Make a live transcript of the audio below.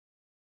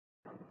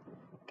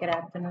Good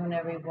afternoon,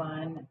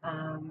 everyone.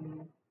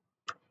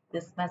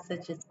 This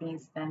message is being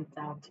sent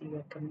out to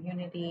your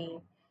community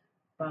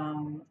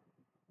from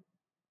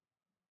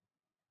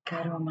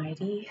God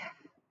Almighty,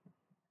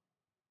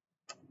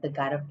 the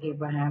God of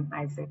Abraham,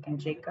 Isaac, and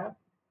Jacob.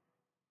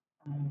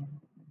 Um,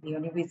 the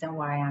only reason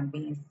why I'm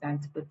being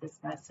sent with this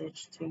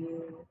message to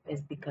you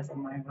is because of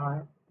my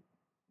heart.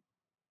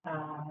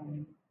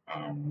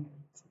 And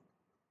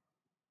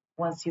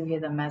once you hear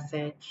the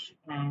message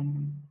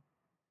and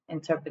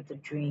interpret the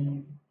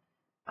dream,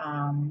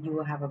 you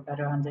will have a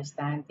better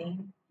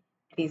understanding.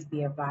 Please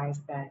be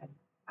advised that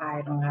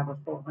I don't have a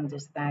full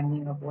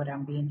understanding of what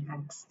I'm being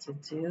asked to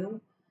do.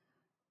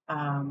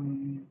 But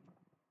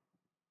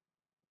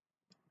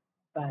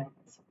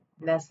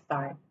let's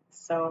start.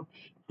 So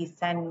he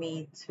sent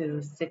me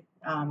to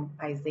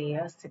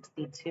Isaiah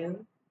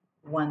 62,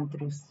 1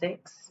 through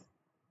 6.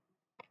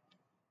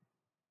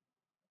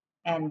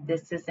 And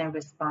this is in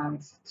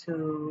response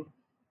to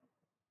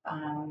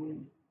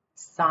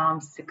Psalm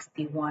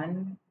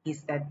 61. He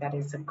said that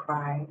is a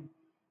cry.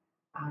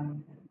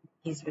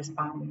 He's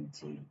responding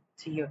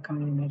to your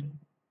community.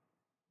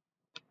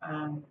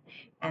 And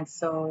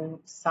so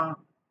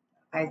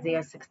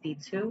Isaiah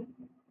 62,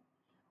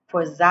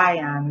 for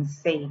Zion's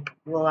sake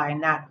will I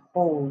not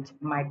hold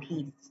my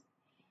peace,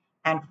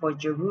 and for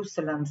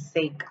Jerusalem's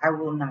sake I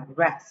will not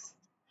rest,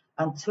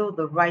 until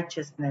the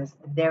righteousness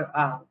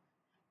thereof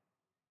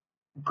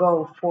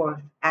go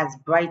forth as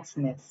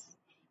brightness,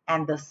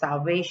 and the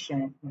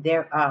salvation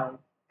thereof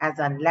as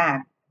a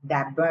lamp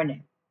that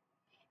burneth.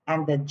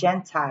 And the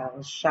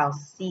Gentiles shall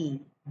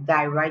see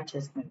thy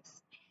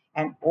righteousness,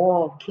 and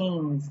all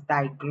kings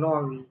thy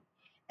glory,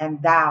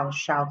 and thou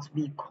shalt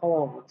be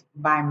called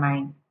by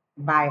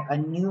a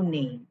new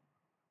name,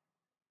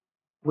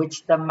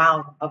 which the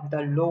mouth of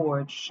the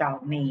Lord shall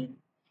name.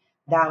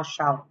 Thou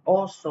shalt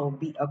also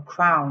be a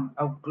crown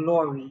of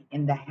glory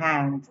in the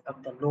hand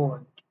of the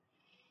Lord,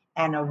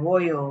 and a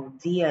royal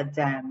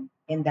diadem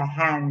in the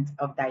hand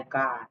of thy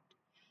God.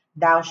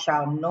 Thou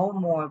shalt no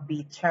more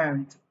be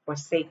termed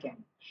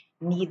forsaken,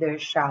 neither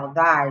shall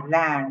thy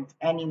land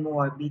any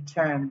more be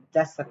termed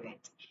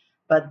desolate,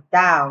 but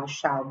thou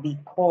shalt be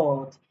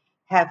called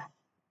Hephzi-bah,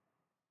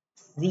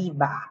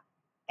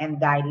 and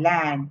thy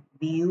land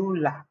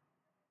Beulah,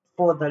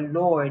 for the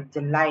Lord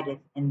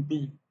delighteth in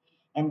thee,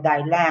 and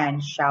thy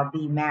land shall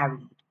be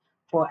married.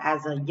 For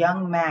as a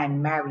young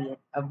man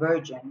marrieth a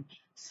virgin,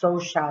 so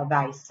shall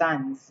thy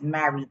sons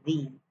marry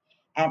thee.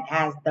 And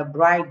as the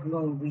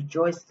bridegroom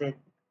rejoiceth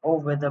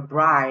over the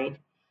bride,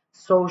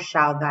 so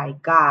shall thy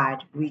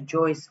God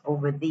rejoice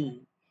over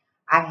thee.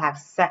 I have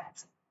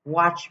set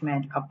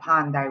watchmen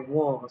upon thy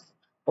walls,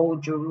 O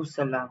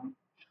Jerusalem,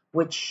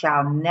 which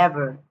shall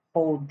never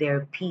hold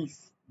their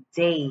peace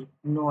day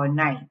nor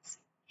night.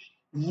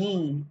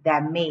 Ye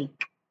that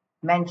make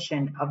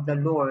mention of the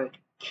Lord,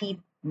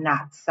 keep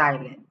not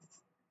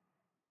silence.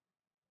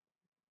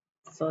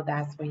 So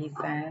that's what he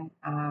said.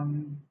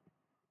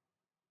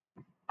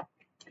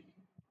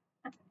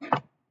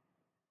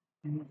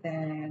 And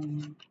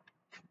then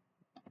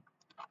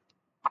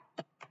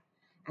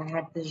I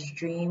had this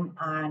dream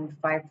on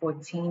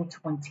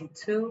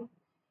 5/14/22,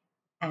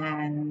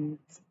 and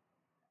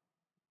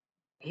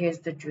here's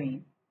the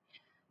dream.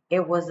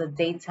 It was a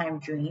daytime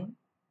dream.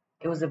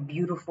 It was a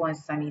beautiful and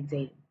sunny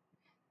day.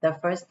 The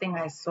first thing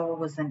I saw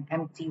was an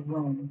empty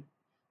room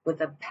with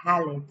a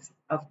pallet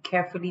of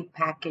carefully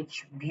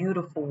packaged,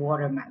 beautiful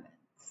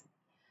watermelons.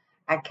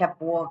 I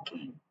kept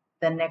walking.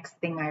 The next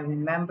thing I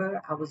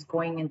remember, I was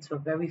going into a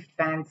very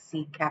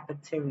fancy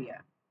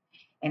cafeteria,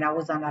 and I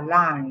was on a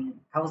line.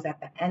 I was at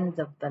the end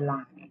of the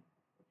line.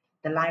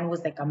 The line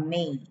was like a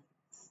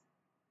maze.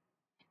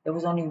 There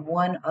was only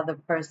one other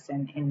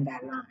person in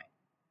that line,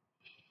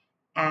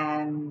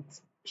 and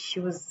she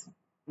was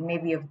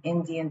maybe of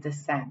Indian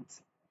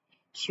descent.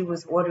 She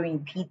was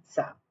ordering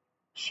pizza.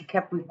 She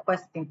kept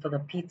requesting for the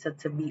pizza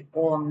to be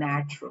all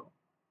natural.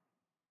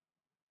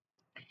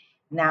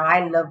 Now,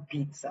 I love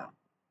pizza,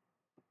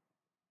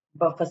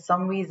 but for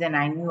some reason,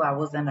 I knew I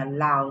wasn't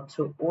allowed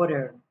to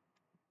order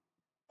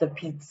the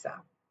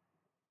pizza.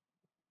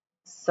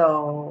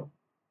 So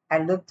I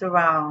looked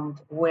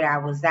around where I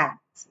was at.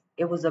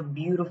 It was a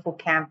beautiful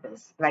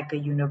campus, like a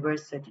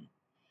university.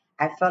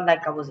 I felt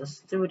like I was a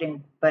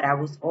student, but I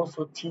was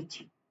also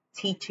teaching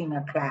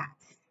a class.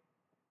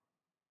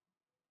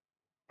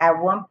 At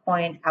one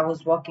point, I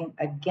was walking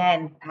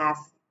again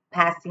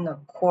passing a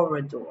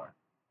corridor,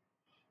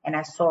 and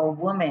I saw a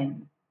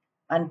woman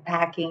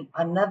unpacking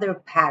another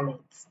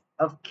pallet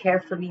of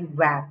carefully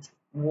wrapped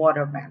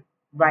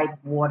ripe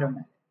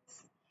watermelons.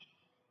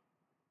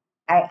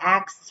 I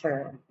asked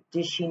her,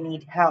 did she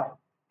need help?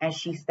 And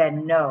she said,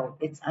 no,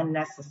 it's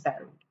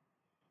unnecessary.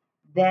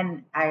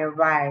 Then I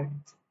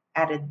arrived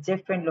at a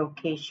different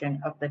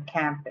location of the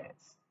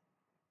campus,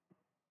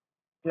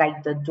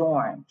 like the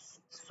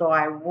dorms. So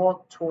I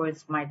walked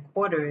towards my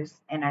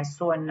quarters and I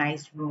saw a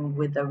nice room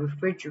with a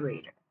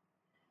refrigerator.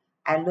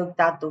 I looked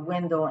out the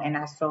window and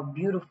I saw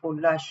beautiful,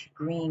 lush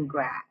green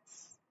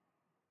grass.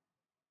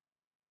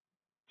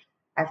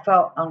 I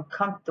felt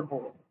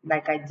uncomfortable,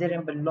 like I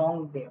didn't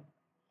belong there.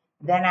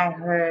 Then I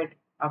heard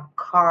a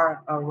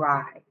car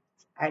arrive.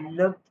 I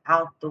looked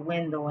out the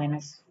window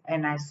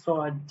and I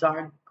saw a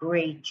dark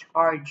gray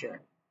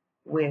Charger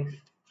with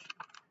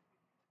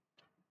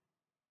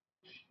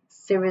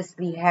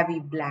seriously heavy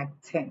black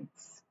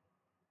tints.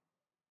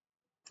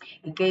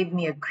 It gave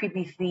me a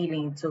creepy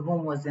feeling to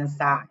whom was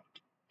inside,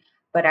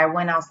 but I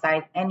went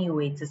outside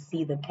anyway to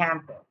see the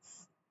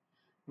campus.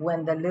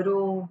 When the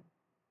little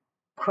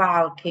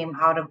crowd came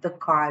out of the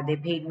car, they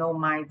paid no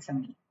mind to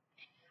me.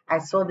 I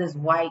saw this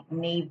white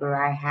neighbor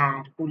I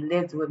had who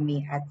lived with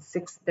me at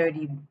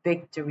 630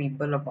 Victory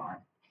Boulevard.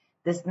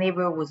 This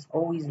neighbor was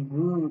always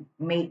rude.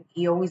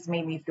 He always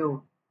made me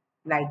feel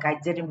like I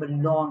didn't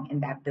belong in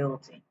that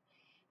building.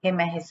 Him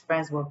and his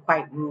friends were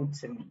quite rude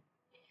to me.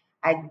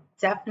 I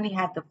definitely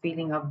had the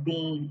feeling of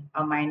being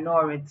a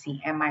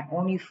minority, and my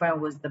only friend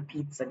was the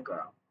pizza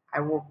girl. I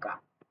woke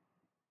up.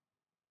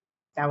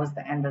 That was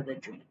the end of the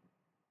dream.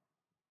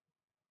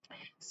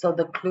 So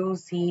the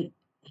clues he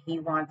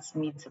wants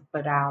me to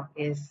put out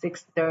is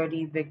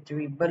 630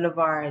 Victory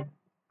Boulevard,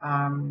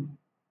 um,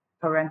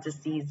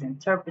 parentheses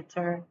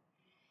interpreter.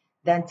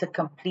 Then to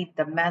complete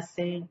the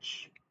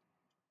message,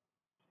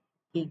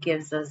 he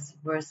gives us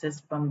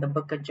verses from the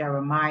book of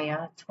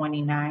Jeremiah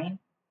 29,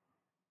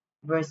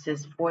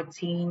 verses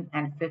 14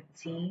 and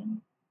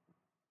 15,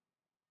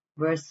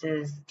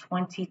 verses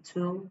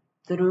 22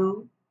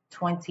 through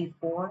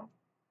 24,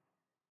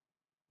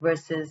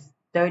 verses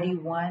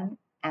 31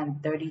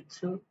 and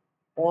 32,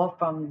 all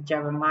from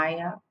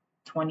Jeremiah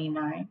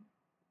 29.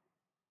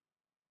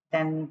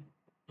 Then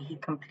he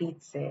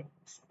completes it,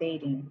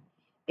 stating,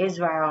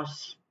 Israel,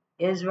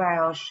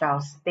 Israel shall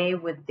stay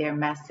with their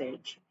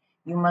message.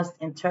 You must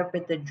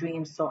interpret the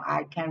dream so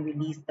I can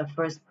release the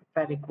first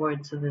prophetic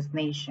word to this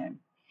nation.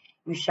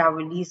 You shall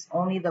release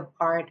only the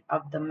part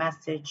of the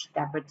message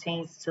that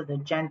pertains to the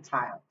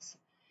Gentiles.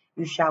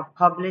 You shall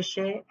publish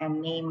it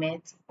and name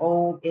it,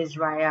 O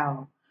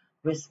Israel.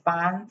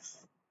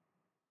 Response,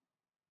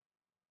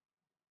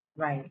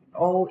 right,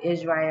 O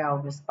Israel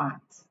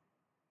response.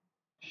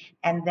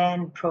 And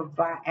then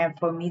provide, and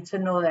for me to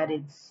know that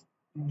it's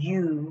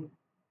you,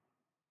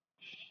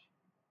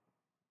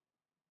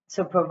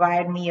 to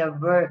provide me a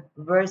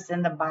verse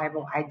in the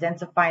Bible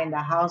identifying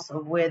the house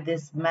of where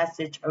this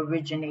message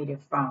originated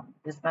from.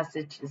 This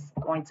message is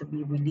going to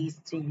be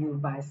released to you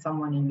by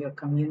someone in your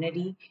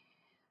community,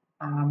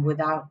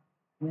 without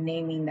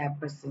naming that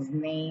person's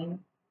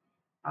name.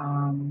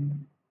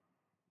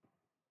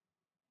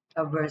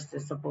 A verse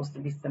is supposed to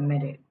be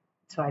submitted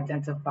to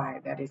identify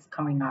that it's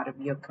coming out of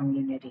your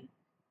community.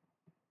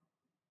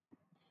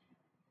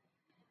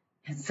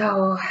 And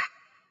so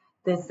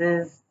this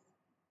is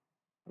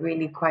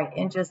really quite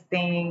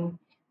interesting.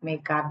 May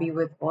God be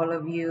with all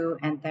of you,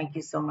 and thank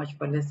you so much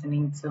for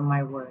listening to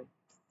my words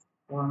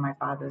or my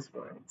Father's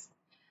words.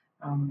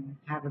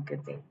 Have a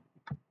good day.